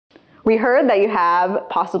We heard that you have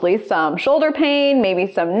possibly some shoulder pain,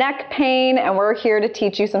 maybe some neck pain, and we're here to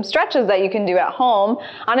teach you some stretches that you can do at home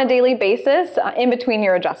on a daily basis in between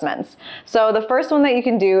your adjustments. So the first one that you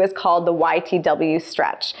can do is called the YTW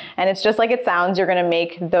stretch. And it's just like it sounds, you're gonna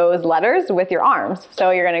make those letters with your arms.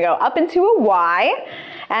 So you're gonna go up into a Y.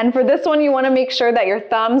 And for this one, you wanna make sure that your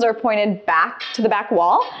thumbs are pointed back to the back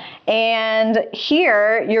wall. And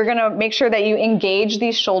here, you're gonna make sure that you engage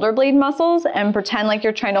these shoulder blade muscles and pretend like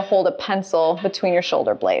you're trying to hold a pencil between your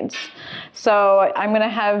shoulder blades. So I'm gonna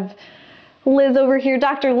have Liz over here,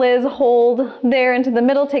 Dr. Liz, hold there into the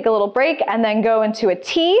middle, take a little break, and then go into a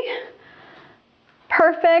T.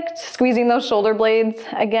 Perfect, squeezing those shoulder blades.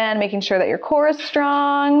 Again, making sure that your core is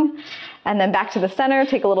strong. And then back to the center,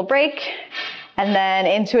 take a little break, and then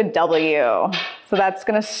into a W. So that's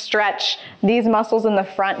gonna stretch these muscles in the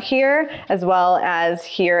front here, as well as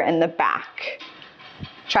here in the back.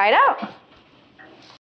 Try it out.